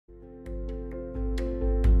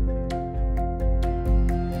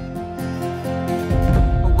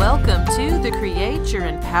to the Create Your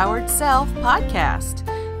Empowered Self podcast.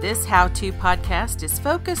 This how-to podcast is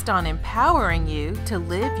focused on empowering you to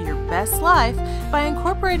live your best life by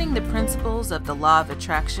incorporating the principles of the law of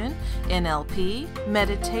attraction, NLP,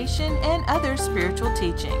 meditation, and other spiritual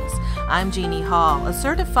teachings. I'm Jeannie Hall, a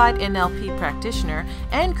certified NLP practitioner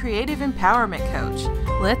and creative empowerment coach.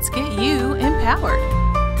 Let's get you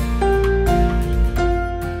empowered.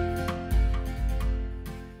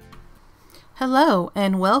 Hello,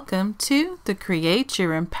 and welcome to the Create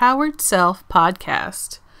Your Empowered Self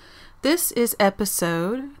podcast. This is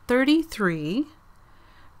episode 33,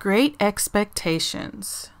 Great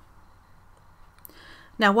Expectations.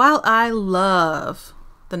 Now, while I love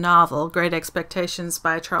the novel Great Expectations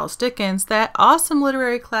by Charles Dickens, that awesome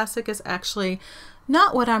literary classic is actually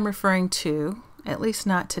not what I'm referring to, at least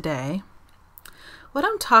not today. What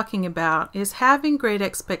I'm talking about is having great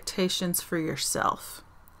expectations for yourself.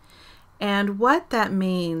 And what that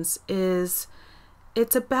means is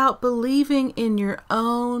it's about believing in your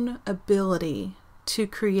own ability to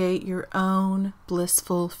create your own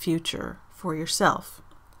blissful future for yourself.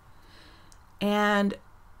 And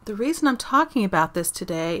the reason I'm talking about this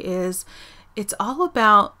today is it's all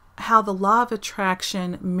about how the law of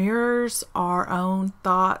attraction mirrors our own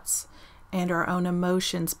thoughts and our own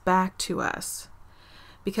emotions back to us.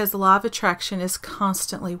 Because the law of attraction is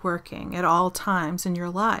constantly working at all times in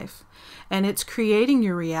your life. And it's creating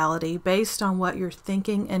your reality based on what you're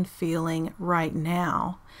thinking and feeling right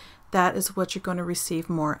now. That is what you're going to receive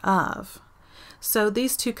more of. So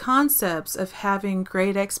these two concepts of having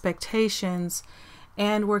great expectations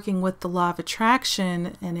and working with the law of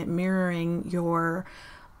attraction and it mirroring your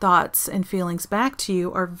thoughts and feelings back to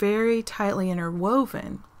you are very tightly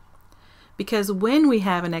interwoven. Because when we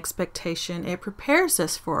have an expectation, it prepares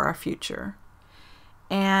us for our future.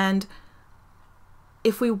 And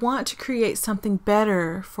if we want to create something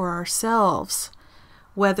better for ourselves,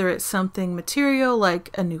 whether it's something material like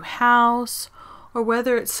a new house, or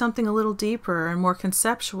whether it's something a little deeper and more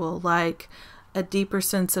conceptual like a deeper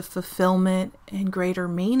sense of fulfillment and greater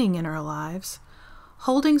meaning in our lives,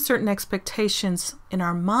 holding certain expectations in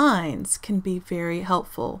our minds can be very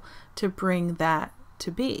helpful to bring that to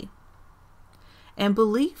be. And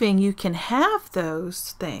believing you can have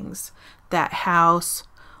those things, that house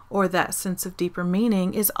or that sense of deeper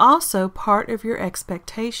meaning, is also part of your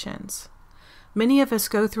expectations. Many of us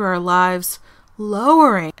go through our lives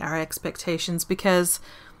lowering our expectations because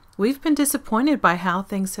we've been disappointed by how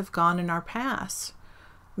things have gone in our past.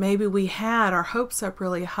 Maybe we had our hopes up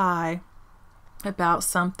really high about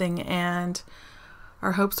something and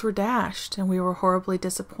our hopes were dashed and we were horribly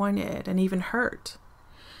disappointed and even hurt.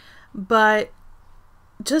 But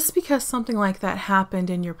just because something like that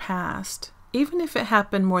happened in your past, even if it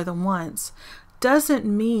happened more than once, doesn't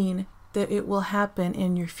mean that it will happen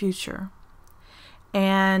in your future.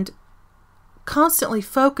 And constantly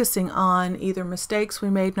focusing on either mistakes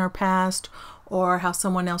we made in our past or how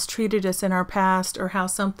someone else treated us in our past or how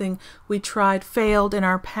something we tried failed in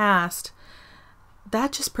our past,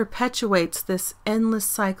 that just perpetuates this endless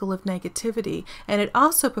cycle of negativity. And it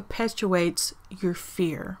also perpetuates your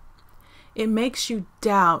fear. It makes you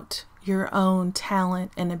doubt your own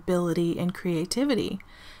talent and ability and creativity.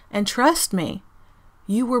 And trust me,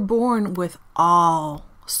 you were born with all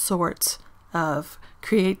sorts of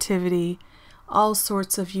creativity, all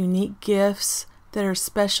sorts of unique gifts that are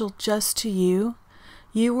special just to you.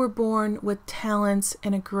 You were born with talents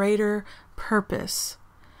and a greater purpose.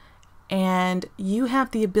 And you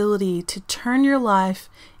have the ability to turn your life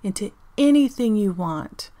into anything you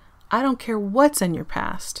want. I don't care what's in your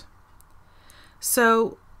past.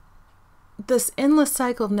 So this endless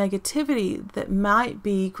cycle of negativity that might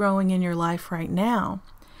be growing in your life right now,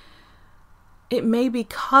 it may be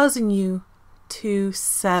causing you to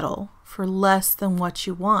settle for less than what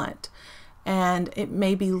you want. And it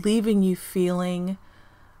may be leaving you feeling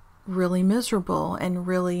really miserable and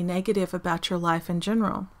really negative about your life in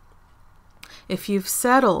general. If you've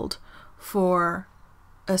settled for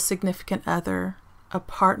a significant other, a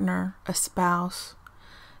partner, a spouse,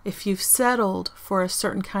 if you've settled for a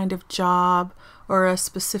certain kind of job or a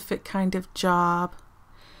specific kind of job,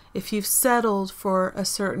 if you've settled for a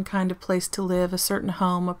certain kind of place to live, a certain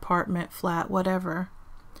home, apartment, flat, whatever,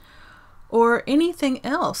 or anything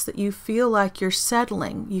else that you feel like you're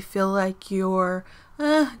settling, you feel like you're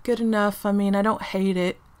good enough, I mean, I don't hate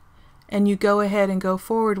it, and you go ahead and go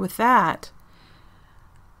forward with that,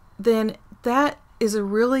 then that is a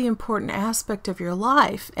really important aspect of your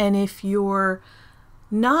life. And if you're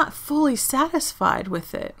not fully satisfied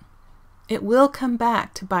with it, it will come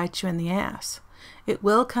back to bite you in the ass. It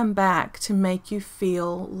will come back to make you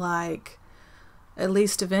feel like at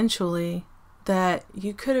least eventually, that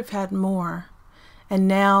you could have had more. And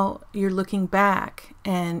now you're looking back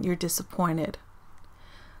and you're disappointed.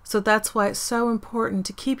 So that's why it's so important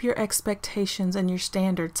to keep your expectations and your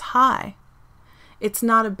standards high. It's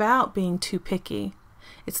not about being too picky.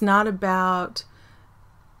 It's not about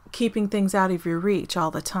keeping things out of your reach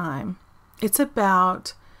all the time. It's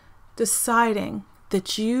about deciding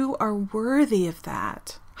that you are worthy of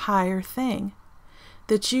that higher thing,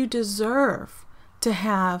 that you deserve to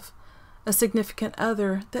have a significant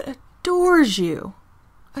other that adores you.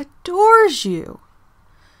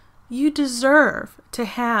 You deserve to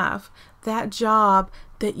have that job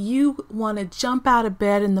that you want to jump out of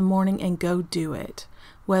bed in the morning and go do it,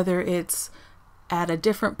 whether it's at a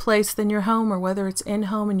different place than your home or whether it's in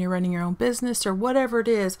home and you're running your own business or whatever it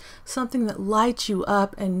is, something that lights you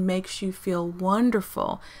up and makes you feel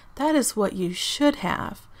wonderful. That is what you should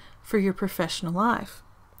have for your professional life.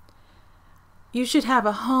 You should have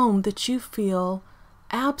a home that you feel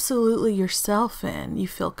absolutely yourself in, you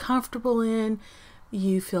feel comfortable in,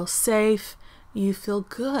 you feel safe, you feel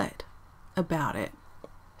good about it,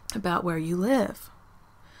 about where you live.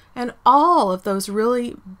 And all of those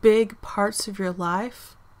really big parts of your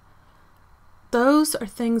life, those are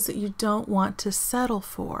things that you don't want to settle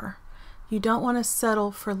for. You don't want to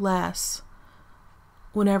settle for less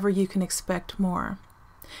whenever you can expect more.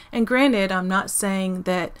 And granted, I'm not saying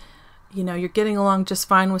that you're getting along just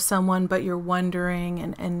fine with someone, but you're wondering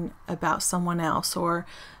and about someone else, or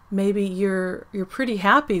maybe you're pretty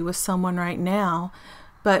happy with someone right now,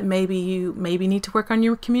 but maybe you need to work on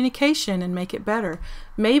your communication and make it better.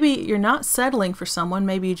 Maybe you're not settling for someone,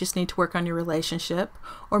 maybe you just need to work on your relationship,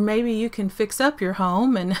 or maybe you can fix up your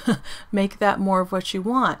home and make that more of what you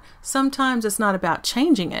want. Sometimes it's not about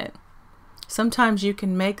changing it. Sometimes you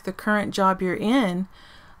can make the current job you're in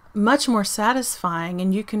much more satisfying,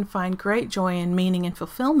 and you can find great joy and meaning and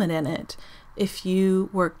fulfillment in it if you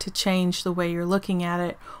work to change the way you're looking at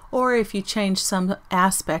it, or if you change some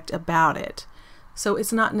aspect about it. So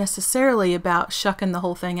it's not necessarily about shucking the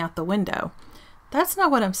whole thing out the window. That's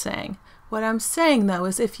not what I'm saying. What I'm saying, though,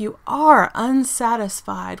 is if you are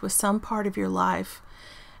unsatisfied with some part of your life,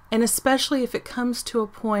 and especially if it comes to a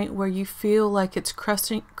point where you feel like it's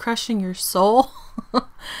crushing your soul,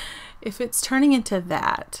 if it's turning into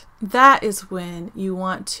that is when you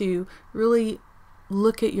want to really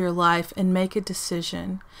look at your life and make a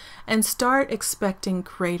decision and start expecting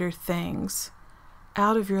greater things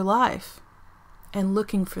out of your life and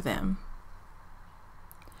looking for them.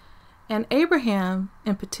 And Abraham,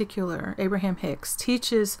 in particular, Abraham Hicks,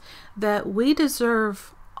 teaches that we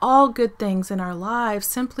deserve all good things in our lives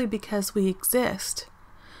simply because we exist.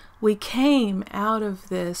 We came out of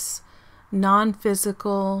this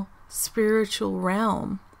non-physical, spiritual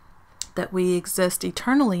realm that we exist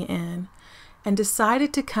eternally in, and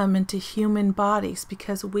decided to come into human bodies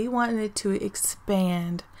because we wanted to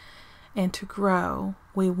expand and to grow.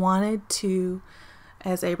 We wanted to,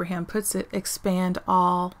 as Abraham puts it, expand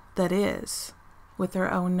all that is with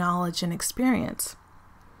our own knowledge and experience.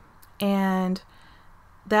 And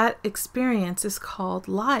that experience is called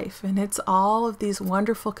life, and it's all of these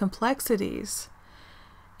wonderful complexities.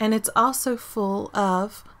 And it's also full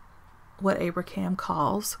of what Abraham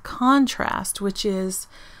calls contrast, which is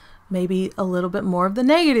maybe a little bit more of the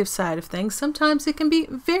negative side of things. Sometimes it can be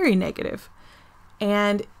very negative.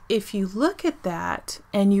 And if you look at that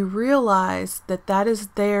and you realize that that is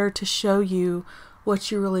there to show you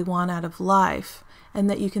what you really want out of life, and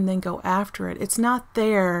that you can then go after it. It's not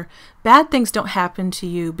there. Bad things don't happen to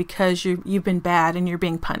you because you've been bad and you're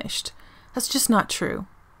being punished. That's just not true.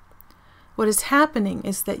 What is happening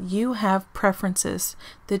is that you have preferences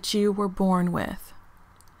that you were born with.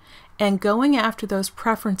 And going after those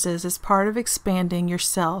preferences is part of expanding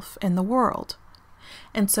yourself and the world.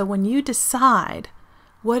 And so when you decide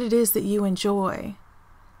what it is that you enjoy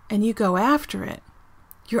and you go after it,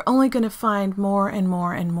 you're only going to find more and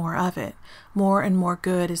more and more of it. More and more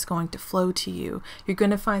good is going to flow to you. You're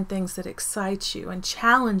going to find things that excite you and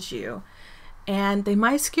challenge you. And they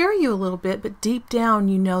might scare you a little bit, but deep down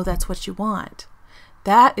you know that's what you want.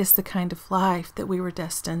 That is the kind of life that we were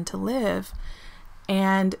destined to live.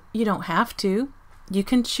 And you don't have to. You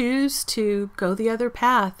can choose to go the other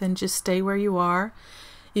path and just stay where you are.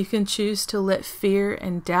 You can choose to let fear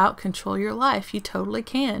and doubt control your life. You totally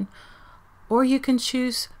can. Or you can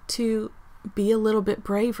choose to be a little bit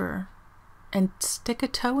braver and stick a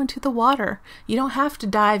toe into the water. You don't have to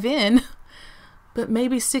dive in, but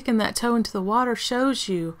maybe sticking that toe into the water shows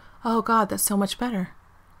you, oh God, that's so much better,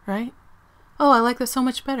 right? Oh, I like that so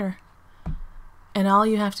much better. And all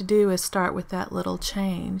you have to do is start with that little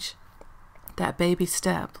change, that baby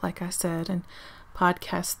step, like I said, and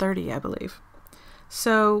podcast 30, I believe.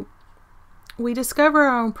 So we discover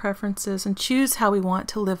our own preferences and choose how we want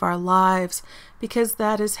to live our lives because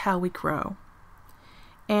that is how we grow.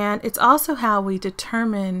 And it's also how we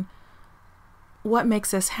determine what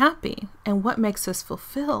makes us happy and what makes us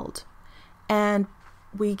fulfilled. And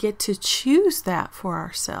we get to choose that for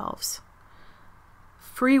ourselves.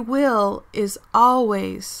 Free will is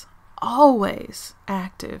always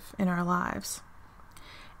active in our lives.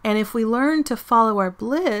 And if we learn to follow our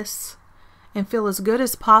bliss and feel as good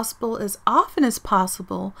as possible, as often as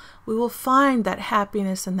possible, we will find that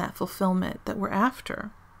happiness and that fulfillment that we're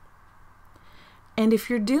after. And if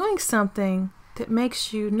you're doing something that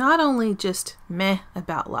makes you not only just meh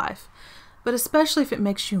about life, but especially if it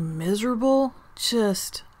makes you miserable,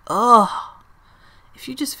 if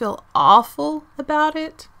you just feel awful about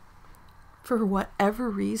it for whatever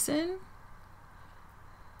reason,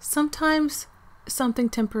 sometimes something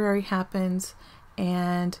temporary happens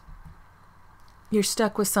and you're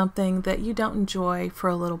stuck with something that you don't enjoy for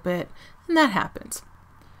a little bit, and that happens.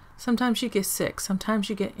 Sometimes you get sick, sometimes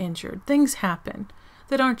you get injured. Things happen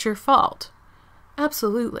that aren't your fault.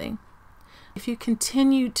 Absolutely. If you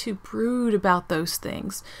continue to brood about those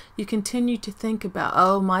things, you continue to think about,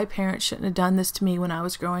 oh, my parents shouldn't have done this to me when I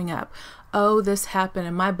was growing up. Oh, this happened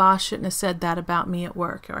and my boss shouldn't have said that about me at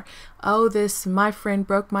work. Or, oh, my friend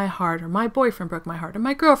broke my heart, or my boyfriend broke my heart, or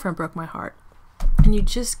my girlfriend broke my heart. And you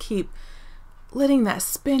just keep letting that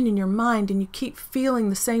spin in your mind, and you keep feeling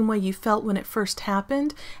the same way you felt when it first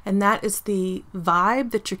happened. And that is the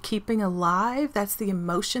vibe that you're keeping alive. That's the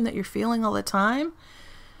emotion that you're feeling all the time.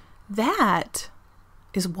 That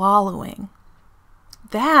is wallowing.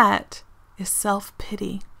 That is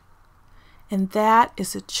self-pity. And that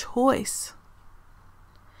is a choice.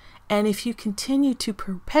 And if you continue to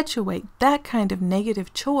perpetuate that kind of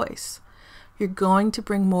negative choice, you're going to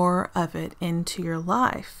bring more of it into your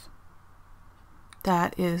life.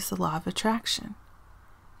 That is the law of attraction.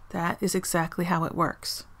 That is exactly how it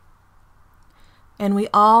works. And we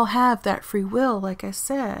all have that free will, like I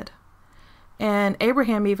said. And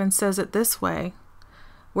Abraham even says it this way: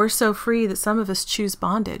 we're so free that some of us choose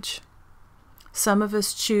bondage. Some of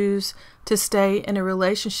us choose to stay in a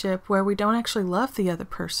relationship where we don't actually love the other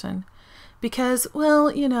person because,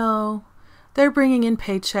 well, they're bringing in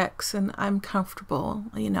paychecks and I'm comfortable.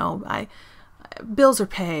 Bills are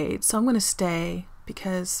paid, so I'm going to stay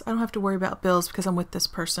because I don't have to worry about bills because I'm with this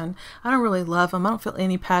person. I don't really love them. I don't feel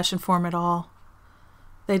any passion for them at all.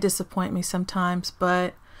 They disappoint me sometimes,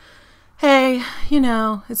 but hey,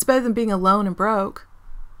 it's better than being alone and broke.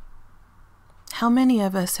 How many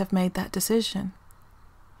of us have made that decision?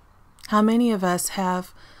 How many of us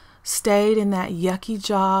have stayed in that yucky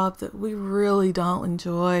job that we really don't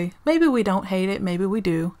enjoy? Maybe we don't hate it, maybe we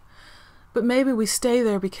do. But maybe we stay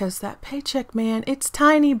there because that paycheck, man, it's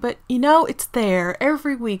tiny, but it's there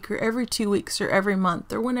every week or every 2 weeks or every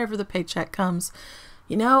month or whenever the paycheck comes.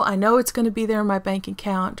 I know it's going to be there in my bank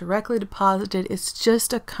account, directly deposited. It's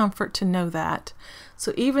just a comfort to know that.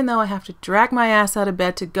 So even though I have to drag my ass out of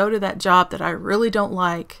bed to go to that job that I really don't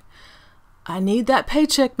like, I need that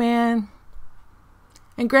paycheck, man.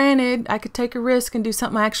 And granted, I could take a risk and do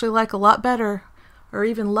something I actually like a lot better, or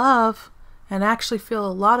even love, and actually feel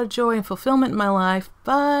a lot of joy and fulfillment in my life,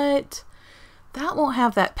 but that won't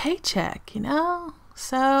have that paycheck,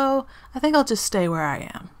 So I think I'll just stay where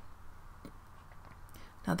I am.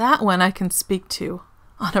 Now that one I can speak to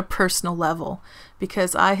on a personal level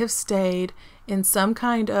because I have stayed in some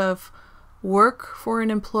kind of work for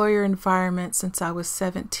an employer environment since I was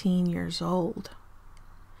 17 years old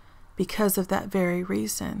because of that very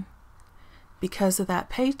reason, because of that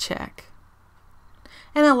paycheck.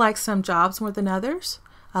 And I like some jobs more than others.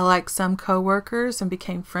 I like some coworkers and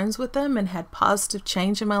became friends with them and had positive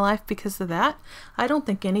change in my life because of that. I don't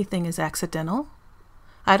think anything is accidental.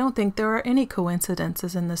 I don't think there are any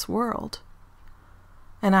coincidences in this world.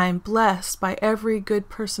 And I am blessed by every good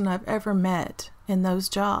person I've ever met in those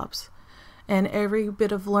jobs and every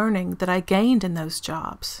bit of learning that I gained in those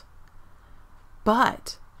jobs.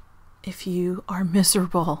 But if you are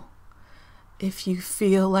miserable, if you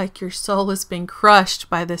feel like your soul is being crushed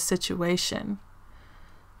by this situation,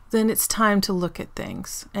 then it's time to look at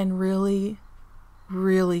things and really,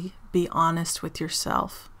 really be honest with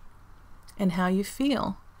yourself and how you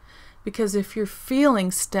feel. Because if you're feeling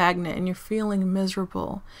stagnant and you're feeling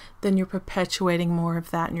miserable, then you're perpetuating more of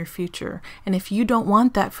that in your future. And if you don't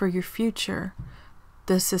want that for your future,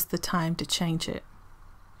 this is the time to change it.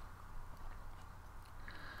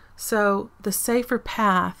 So the safer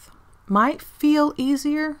path might feel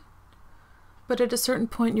easier, but at a certain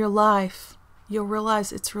point in your life, you'll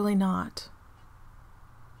realize it's really not.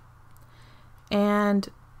 And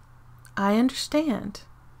I understand.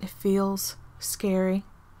 It feels scary.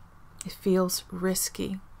 It feels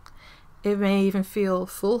risky. It may even feel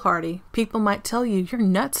foolhardy. People might tell you, you're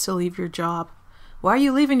nuts to leave your job. Why are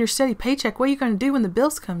you leaving your steady paycheck? What are you going to do when the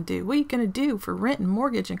bills come due? What are you going to do for rent and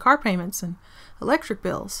mortgage and car payments and electric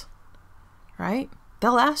bills? Right?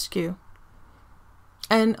 They'll ask you.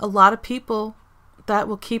 And a lot of people, that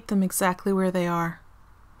will keep them exactly where they are,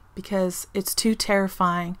 because it's too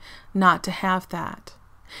terrifying not to have that.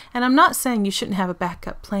 And I'm not saying you shouldn't have a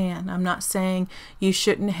backup plan. I'm not saying you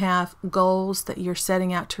shouldn't have goals that you're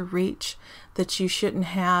setting out to reach, that you shouldn't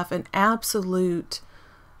have an absolute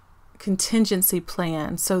contingency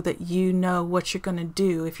plan so that you know what you're going to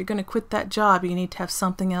do. If you're going to quit that job, you need to have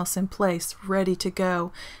something else in place ready to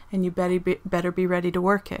go, and you better be ready to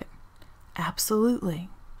work it. Absolutely.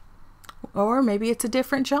 Or maybe it's a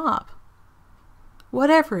different job.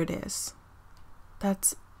 Whatever it is,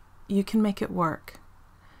 you can make it work.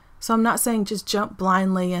 So I'm not saying just jump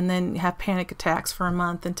blindly and then have panic attacks for a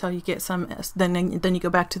month until you get then you go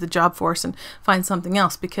back to the job force and find something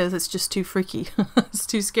else, because it's just too freaky. It's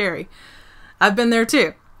too scary. I've been there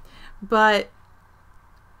too. But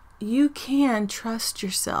you can trust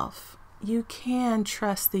yourself. You can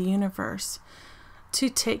trust the universe to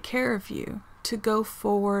take care of you, to go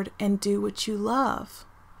forward and do what you love,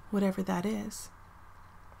 whatever that is.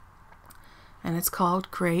 And it's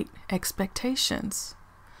called great expectations.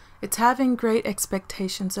 It's having great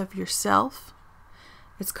expectations of yourself.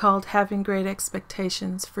 It's called having great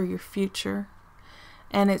expectations for your future.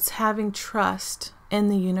 And it's having trust in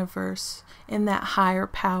the universe, in that higher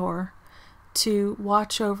power, to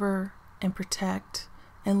watch over and protect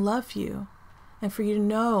and love you, and for you to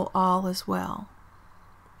know all is well.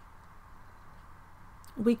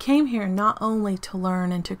 We came here not only to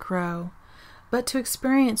learn and to grow, but to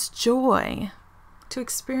experience joy, to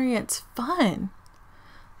experience fun.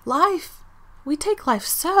 Life, we take life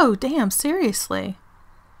so damn seriously.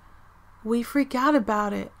 We freak out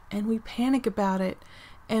about it, and we panic about it,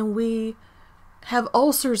 and we have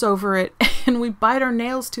ulcers over it, and we bite our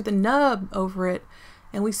nails to the nub over it,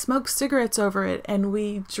 and we smoke cigarettes over it, and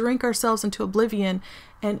we drink ourselves into oblivion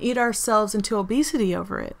and eat ourselves into obesity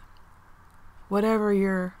over it. Whatever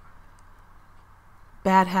your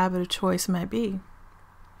bad habit of choice might be.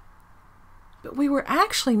 But we were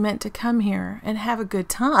actually meant to come here and have a good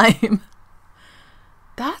time.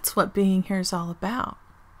 That's what being here is all about.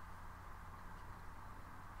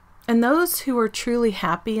 And those who are truly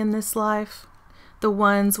happy in this life, the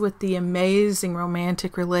ones with the amazing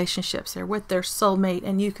romantic relationships, they're with their soulmate,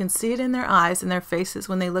 and you can see it in their eyes and their faces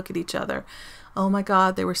when they look at each other. Oh my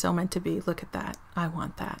God, they were so meant to be. Look at that. I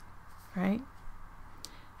want that. Right?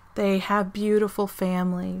 They have beautiful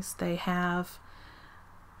families. They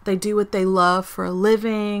do what they love for a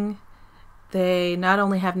living. They not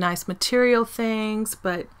only have nice material things,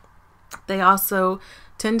 but they also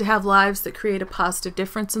tend to have lives that create a positive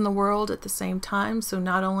difference in the world at the same time. So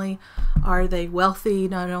not only are they wealthy,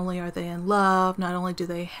 not only are they in love, not only do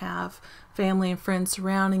they have family and friends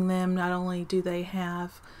surrounding them, not only do they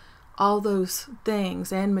have all those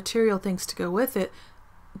things and material things to go with it,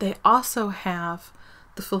 they also have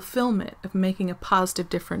the fulfillment of making a positive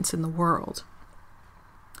difference in the world.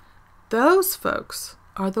 Those folks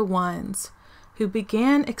are the ones who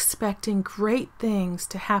began expecting great things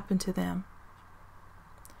to happen to them.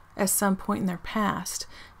 At some point in their past,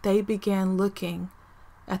 they began looking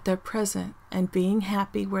at their present and being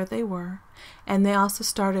happy where they were, and they also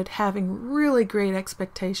started having really great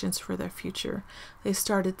expectations for their future. They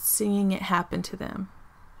started seeing it happen to them.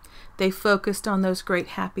 They focused on those great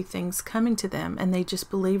happy things coming to them, and they just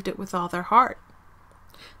believed it with all their heart.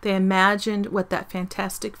 They imagined what that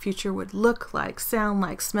fantastic future would look like, sound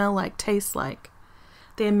like, smell like, taste like.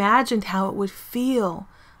 They imagined how it would feel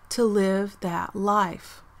to live that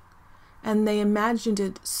life. And they imagined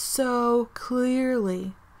it so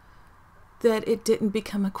clearly that it didn't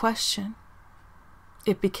become a question.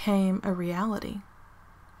 It became a reality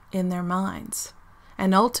in their minds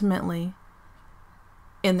and ultimately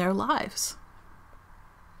in their lives.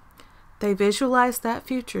 They visualized that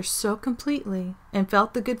future so completely and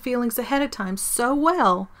felt the good feelings ahead of time so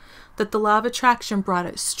well that the law of attraction brought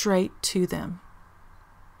it straight to them.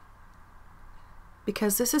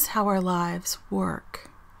 Because this is how our lives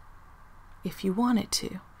work, if you want it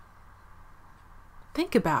to.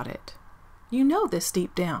 Think about it. You know this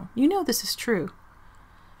deep down. You know this is true.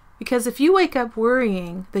 Because if you wake up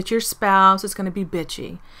worrying that your spouse is going to be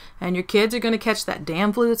bitchy and your kids are going to catch that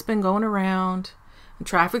damn flu that's been going around, and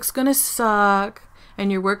traffic's going to suck,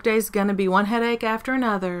 and your workday's going to be one headache after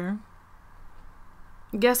another,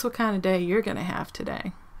 guess what kind of day you're going to have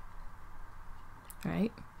today?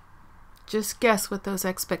 right? Just guess what those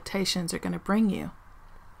expectations are going to bring you.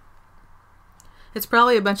 It's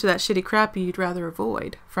probably a bunch of that shitty crap you'd rather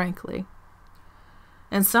avoid, frankly.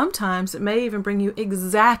 And sometimes it may even bring you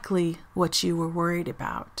exactly what you were worried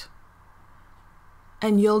about.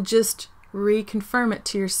 And you'll just reconfirm it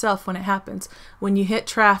to yourself when it happens. When you hit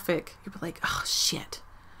traffic, you'll be like, oh shit,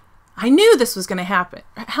 I knew this was going to happen.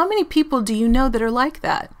 How many people do you know that are like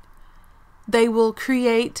that? They will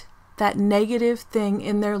create that negative thing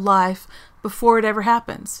in their life before it ever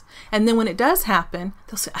happens. And then when it does happen,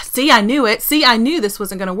 they'll say, see, I knew it. See, I knew this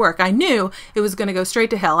wasn't going to work. I knew it was going to go straight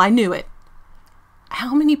to hell. I knew it.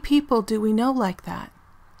 How many people do we know like that?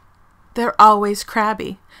 They're always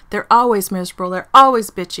crabby. They're always miserable. They're always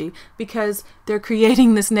bitchy because they're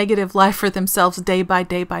creating this negative life for themselves day by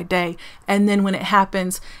day by day. And then when it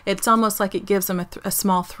happens, it's almost like it gives them a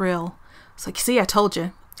small thrill. It's like, see, I told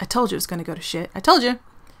you. I told you it was going to go to shit. I told you.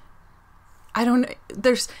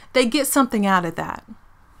 They get something out of that.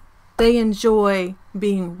 They enjoy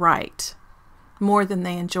being right more than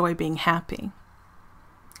they enjoy being happy.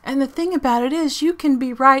 And the thing about it is you can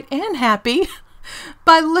be right and happy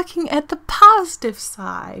by looking at the positive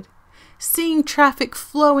side, seeing traffic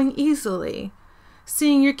flowing easily,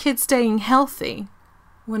 seeing your kids staying healthy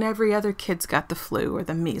when every other kid's got the flu or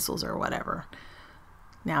the measles or whatever.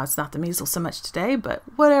 Now it's not the measles so much today, but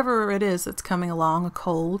whatever it is that's coming along, a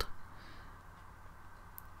cold.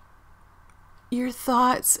 Your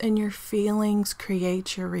thoughts and your feelings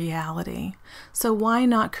create your reality. So why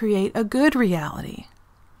not create a good reality?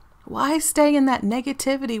 Why stay in that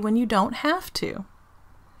negativity when you don't have to?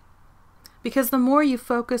 Because the more you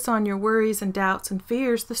focus on your worries and doubts and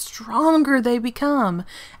fears, the stronger they become.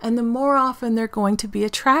 And the more often they're going to be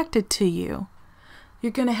attracted to you.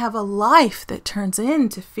 You're going to have a life that turns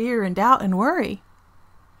into fear and doubt and worry.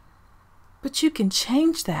 But you can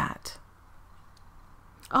change that.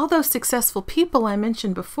 All those successful people I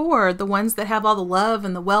mentioned before, the ones that have all the love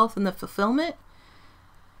and the wealth and the fulfillment,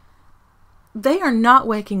 they are not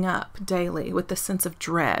waking up daily with the sense of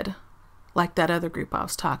dread like that other group I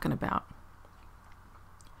was talking about.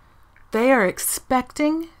 They are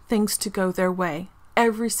expecting things to go their way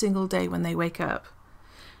every single day when they wake up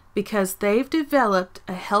because they've developed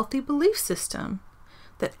a healthy belief system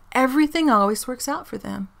that everything always works out for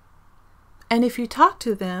them. And if you talk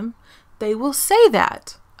to them, they will say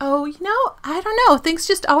that. Oh, I don't know. Things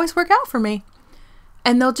just always work out for me.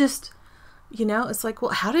 And they'll just, it's like,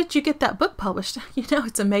 well, how did you get that book published?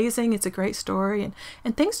 It's amazing. It's a great story.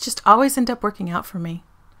 And things just always end up working out for me.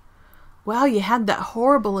 Well, you had that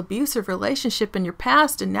horrible abusive relationship in your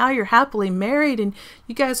past and now you're happily married and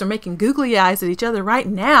you guys are making googly eyes at each other right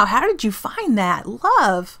now. How did you find that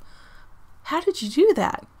love? How did you do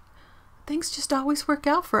that? Things just always work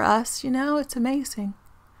out for us. It's amazing.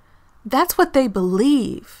 That's what they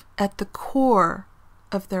believe at the core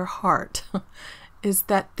of their heart, is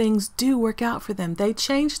that things do work out for them. They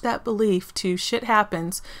changed that belief to shit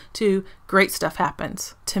happens to great stuff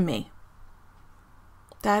happens to me.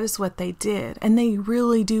 That is what they did. And they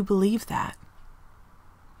really do believe that.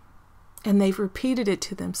 And they've repeated it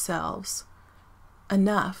to themselves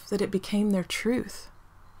enough that it became their truth.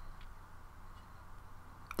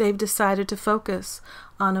 They've decided to focus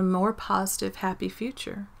on a more positive, happy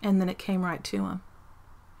future. And then it came right to them.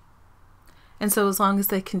 And so as long as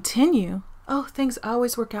they continue, things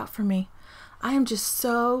always work out for me. I am just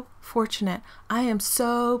so fortunate. I am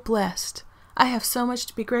so blessed. I have so much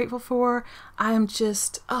to be grateful for. I am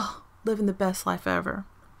just, living the best life ever.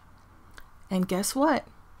 And guess what?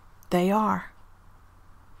 They are.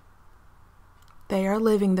 They are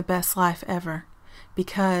living the best life ever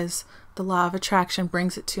because the law of attraction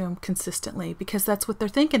brings it to them consistently, because that's what they're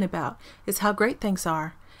thinking about, is how great things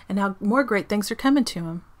are and how more great things are coming to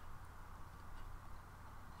them.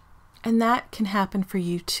 And that can happen for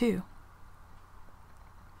you too.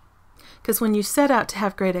 Because when you set out to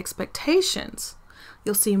have great expectations,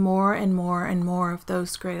 you'll see more and more and more of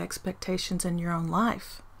those great expectations in your own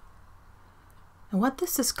life. And what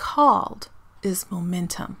this is called is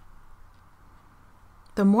momentum.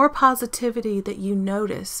 The more positivity that you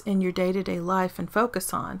notice in your day-to-day life and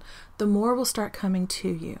focus on, the more will start coming to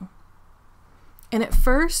you. And at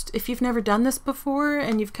first, if you've never done this before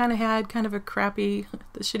and you've kind of had the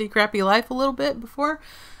shitty, crappy life a little bit before,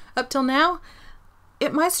 up till now,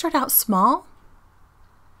 it might start out small.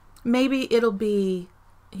 Maybe it'll be,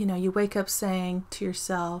 you wake up saying to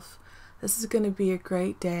yourself, this is going to be a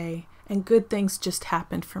great day and good things just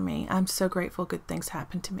happened for me. I'm so grateful good things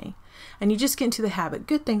happened to me. And you just get into the habit.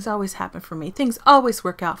 Good things always happen for me. Things always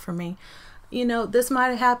work out for me. This might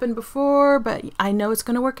have happened before, but I know it's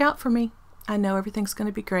going to work out for me. I know everything's going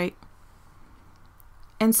to be great.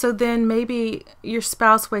 And so then maybe your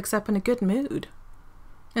spouse wakes up in a good mood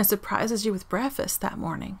and surprises you with breakfast that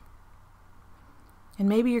morning. And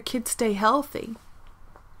maybe your kids stay healthy,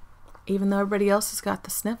 even though everybody else has got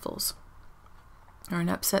the sniffles or an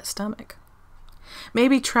upset stomach.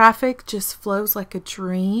 Maybe traffic just flows like a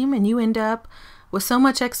dream and you end up with so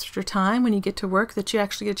much extra time when you get to work that you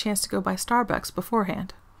actually get a chance to go buy Starbucks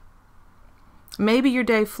beforehand. Maybe your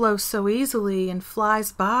day flows so easily and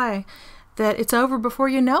flies by that it's over before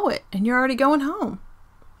you know it and you're already going home.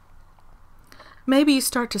 Maybe you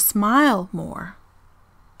start to smile more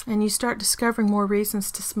and you start discovering more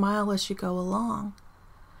reasons to smile as you go along.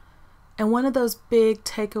 And one of those big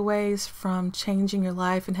takeaways from changing your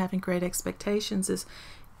life and having great expectations is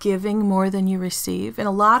giving more than you receive. And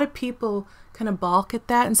a lot of people kind of balk at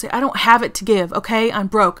that and say, I don't have it to give. Okay, I'm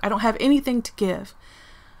broke. I don't have anything to give.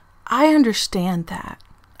 I understand that.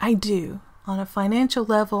 I do. On a financial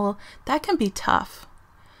level, that can be tough.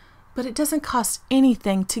 But it doesn't cost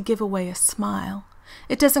anything to give away a smile.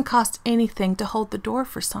 It doesn't cost anything to hold the door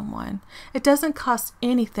for someone. It doesn't cost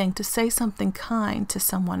anything to say something kind to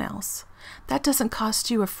someone else. That doesn't cost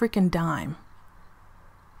you a freaking dime.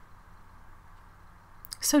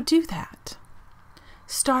 So do that.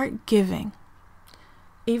 Start giving.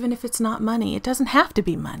 Even if it's not money, it doesn't have to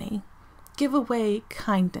be money. Give away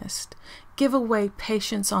kindness. Give away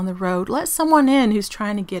patience on the road. Let someone in who's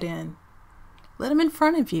trying to get in. Let them in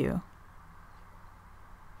front of you.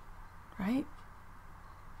 Right?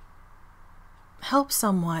 Help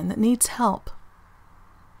someone that needs help.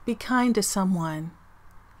 Be kind to someone.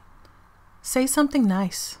 Say something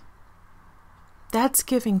nice. That's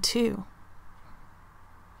giving too.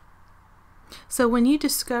 So when you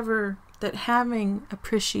discover that having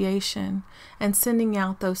appreciation and sending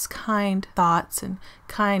out those kind thoughts and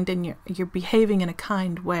you're behaving in a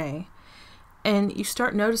kind way, and you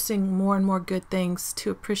start noticing more and more good things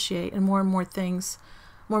to appreciate and more things,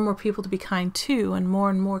 more and more people to be kind to, and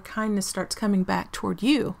more kindness starts coming back toward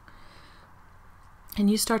you, and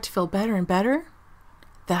you start to feel better and better,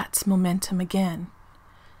 that's momentum again.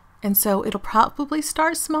 And so it'll probably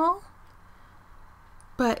start small,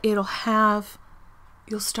 but you'll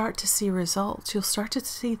start to see results. You'll start to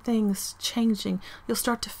see things changing. You'll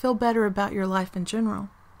start to feel better about your life in general.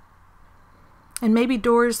 And maybe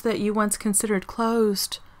doors that you once considered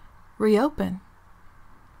closed reopen.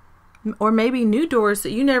 Or maybe new doors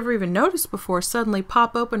that you never even noticed before suddenly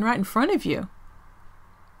pop open right in front of you.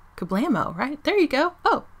 Kablamo, right? There you go.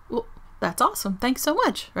 Oh, well, that's awesome. Thanks so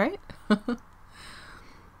much, right?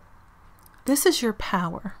 This is your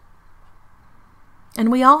power.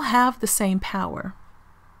 And we all have the same power.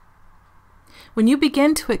 When you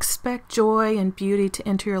begin to expect joy and beauty to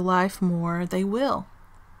enter your life more, they will.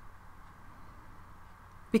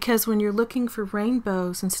 Because when you're looking for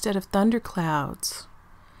rainbows instead of thunderclouds,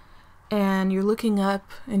 and you're looking up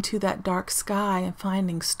into that dark sky and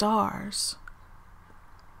finding stars,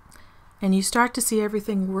 and you start to see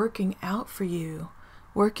everything working out for you,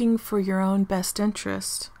 working for your own best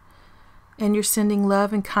interest, and you're sending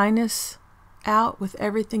love and kindness out with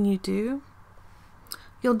everything you do,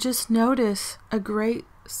 you'll just notice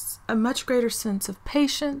a much greater sense of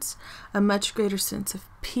patience, a much greater sense of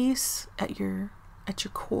peace at your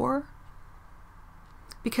core,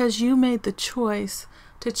 because you made the choice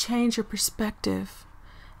to change your perspective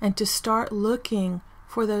and to start looking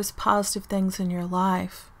for those positive things in your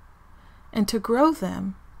life and to grow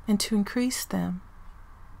them and to increase them.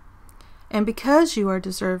 And because you are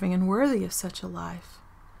deserving and worthy of such a life,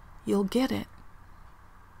 you'll get it.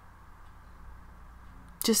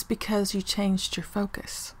 Just because you changed your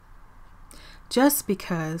focus. Just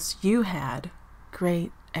because you had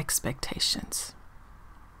great expectations.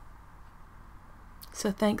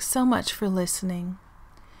 So thanks so much for listening.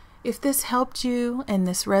 If this helped you and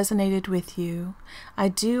this resonated with you, I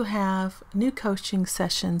do have new coaching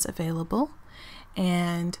sessions available,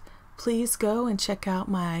 and please go and check out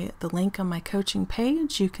the link on my coaching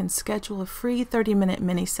page. You can schedule a free 30-minute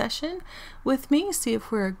mini session with me, see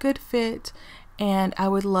if we're a good fit, and I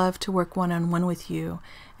would love to work one-on-one with you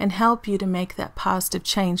and help you to make that positive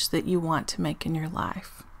change that you want to make in your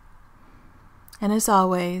life. And as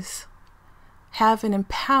always, have an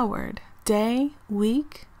empowered day,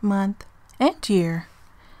 week, month, and year.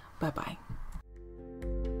 Bye-bye.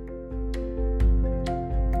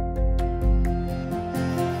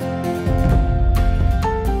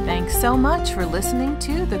 Thanks so much for listening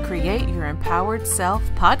to the Create Your Empowered Self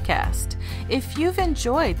podcast. If you've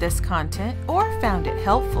enjoyed this content or found it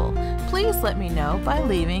helpful, please let me know by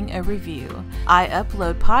leaving a review. I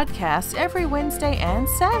upload podcasts every Wednesday and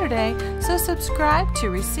Saturday, so subscribe to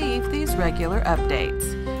receive these regular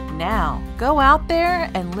updates. Now, go out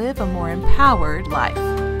there and live a more empowered life.